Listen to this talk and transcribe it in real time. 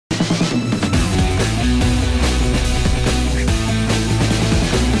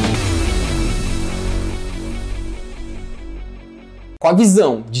Com a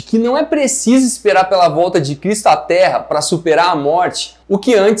visão de que não é preciso esperar pela volta de Cristo à Terra para superar a morte, o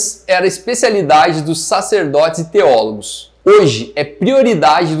que antes era especialidade dos sacerdotes e teólogos. Hoje é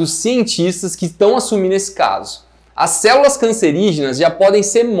prioridade dos cientistas que estão assumindo esse caso. As células cancerígenas já podem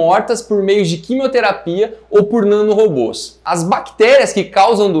ser mortas por meio de quimioterapia ou por nanorobôs. As bactérias que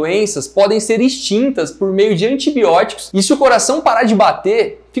causam doenças podem ser extintas por meio de antibióticos e se o coração parar de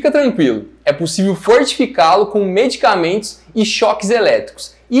bater, fica tranquilo. É possível fortificá-lo com medicamentos e choques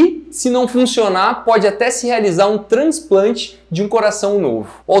elétricos. E, se não funcionar, pode até se realizar um transplante de um coração novo.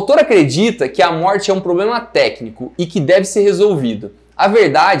 O autor acredita que a morte é um problema técnico e que deve ser resolvido. A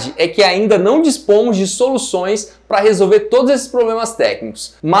verdade é que ainda não dispomos de soluções para resolver todos esses problemas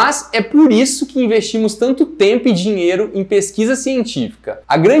técnicos, mas é por isso que investimos tanto tempo e dinheiro em pesquisa científica.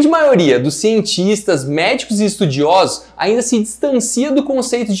 A grande maioria dos cientistas, médicos e estudiosos ainda se distancia do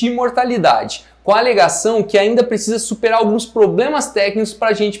conceito de imortalidade, com a alegação que ainda precisa superar alguns problemas técnicos para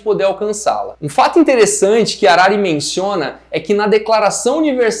a gente poder alcançá-la. Um fato interessante que Harari menciona é que na Declaração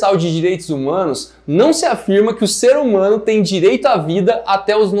Universal de Direitos Humanos não se afirma que o ser humano tem direito à vida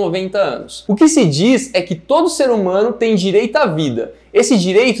até os 90 anos. O que se diz é que todo ser humano tem direito à vida. Esse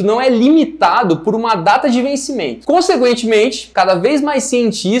direito não é limitado por uma data de vencimento. Consequentemente, cada vez mais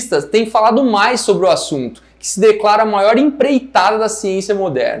cientistas têm falado mais sobre o assunto, que se declara a maior empreitada da ciência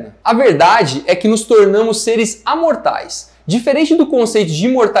moderna. A verdade é que nos tornamos seres amortais. Diferente do conceito de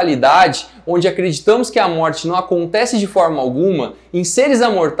imortalidade, onde acreditamos que a morte não acontece de forma alguma, em seres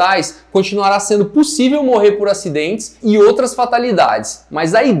amortais continuará sendo possível morrer por acidentes e outras fatalidades,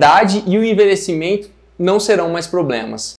 mas a idade e o envelhecimento não serão mais problemas.